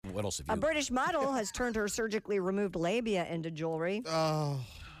What else have you? A British model has turned her surgically removed labia into jewelry. Oh.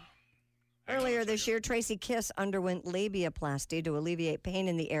 Earlier this year, Tracy Kiss underwent labiaplasty to alleviate pain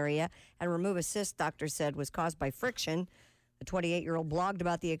in the area and remove a cyst doctors said was caused by friction. The 28-year-old blogged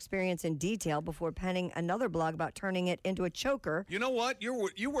about the experience in detail before penning another blog about turning it into a choker. You know what?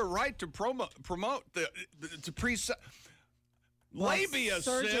 You were right to promote to labia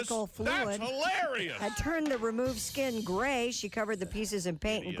surgical cyst. fluid That's hilarious. had turned the removed skin gray. She covered the pieces in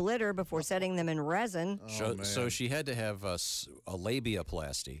paint and glitter before setting them in resin. So she had to have a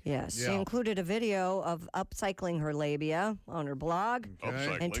labiaplasty. Yes, Yeah. she included a video of upcycling her labia on her blog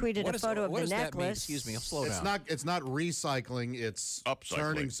and tweeted a photo of the necklace. Excuse me, I'll slow down. It's not recycling. It's Upcycling.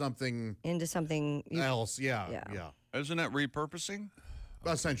 turning something into something else. Yeah. Isn't that repurposing?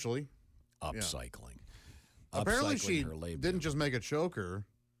 Essentially. Upcycling. Apparently, Upcycling she her labia. didn't just make a choker.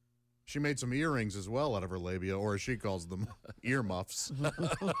 She made some earrings as well out of her labia, or as she calls them, earmuffs.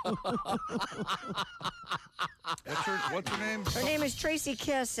 What's her name? Her name is Tracy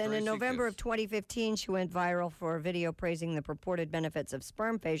Kiss, and in Tracy November Kiss. of 2015, she went viral for a video praising the purported benefits of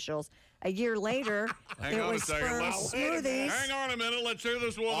sperm facials. A year later, Hang it on was a second. sperm Well, smoothies. Hang on a minute. Let's hear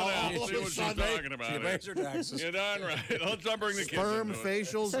this woman out and see what she's talking about. She raised her taxes. You're done right. Let's not bring the kids Sperm into it.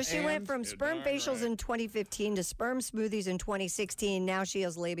 facials. So she went from sperm darn facials right. in 2015 to sperm smoothies in 2016. Now she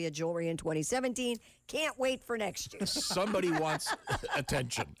has labia jewelry in 2017. Can't wait for next year. Somebody wants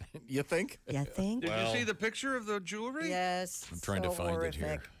attention. You think? You think? Did you see the picture of the jewelry? Yes. I'm trying to find it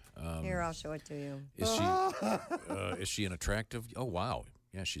here. Here, I'll show it to you. Is she an attractive? Oh wow,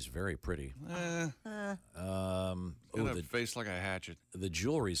 yeah, she's very pretty. Got a face like a hatchet. The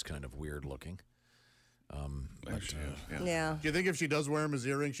jewelry's kind of weird looking. Yeah. Do you think if she does wear them as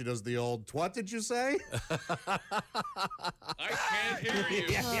earrings, she does the old, what did you say? I can't hear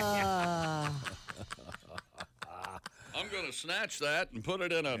you. I'm going to snatch that and put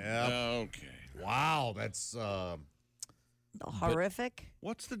it in a... Yep. Okay. Wow, that's... Horrific.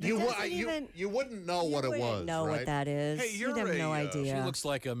 What's the You, deal? you wouldn't know what it was, wouldn't know right? what that is. Hey, You'd you're have no a, idea. She looks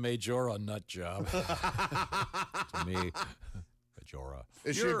like a Majora nut job to me. Majora.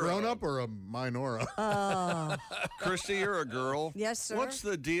 Is she a grown-up or a minora? Christy, you're a girl. Yes, sir. What's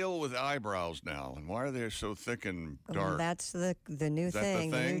the deal with eyebrows now, and why are they so thick and dark? That's the new Is that the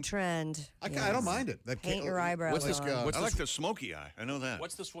thing, the new thing? trend. I don't mind it. That Paint your eyebrows What's this on. guy? I like the smoky eye. I know that.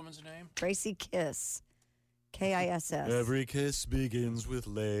 What's this woman's name? Tracy Kiss. Kiss. Every kiss begins with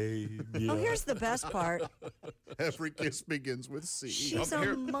labia. Oh, here's the best part. Every kiss begins with C. She's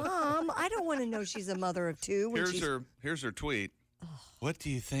here- a mom. I don't want to know she's a mother of two. When Here's her tweet. What do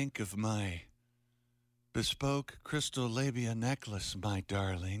you think of my bespoke crystal labia necklace, my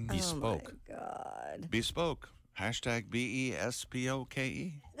darling? Bespoke. Oh, my God. Bespoke. Hashtag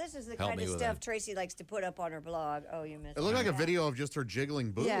BESPOKE. This is the Help kind me of with stuff that. Tracy likes to put up on her blog. Oh, you missed It looked like a that. video of just her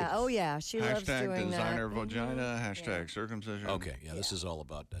jiggling boobs. Yeah, oh, yeah. She loves Hashtag doing designer that. vagina. Hashtag circumcision. Okay, yeah, this is all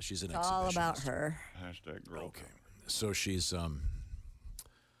about. She's an It's all about exhibitionist. her. Hashtag girl. Okay, so she's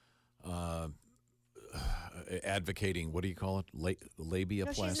advocating. What do you call it? Labiaplasty.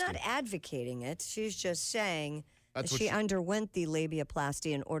 No, she's not advocating it. She's just saying That's that what she she- underwent the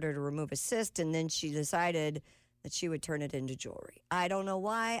labiaplasty in order to remove a cyst, and then she decided that she would turn it into jewelry. I don't know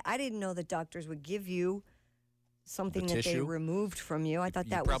why. I didn't know that doctors would give you something The that they tissue? removed from you. I thought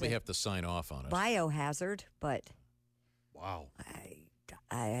You that probably was a have to sign off on it. biohazard, but Wow.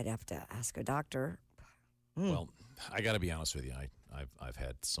 I'd have to ask a doctor. Well, I got to be honest with you. I've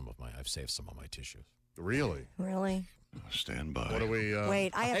had I've saved some of my tissues. Really? Really? Stand by. What do we...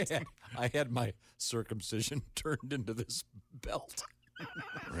 Wait, I have to. I had my circumcision turned into this belt.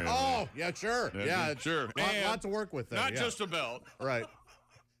 Really? Oh, yeah, sure. Yeah, it's sure. Lot, And lot to work with there. Not yeah. just a belt, Right.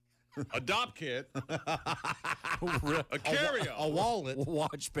 a dop kit, a carry-on, A wallet.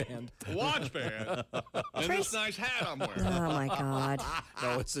 Watch band. a watch band, and this nice hat I'm wearing. Oh, my God.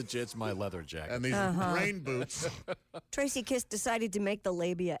 No, it's my leather jacket. And these rain boots. Tracy Kiss decided to make the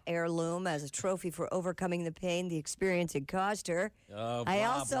labia heirloom as a trophy for overcoming the pain the experience had caused her. Oh, I blah,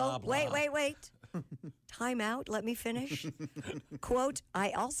 also blah, blah. wait. Time out. Let me finish. Quote,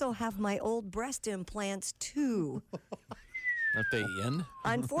 I also have my old breast implants too. Aren't they in?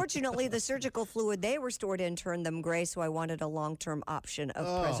 Unfortunately, the surgical fluid they were stored in turned them gray, so I wanted a long-term option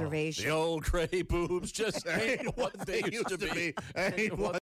of preservation. The old gray boobs just ain't what they used to be. Ain't what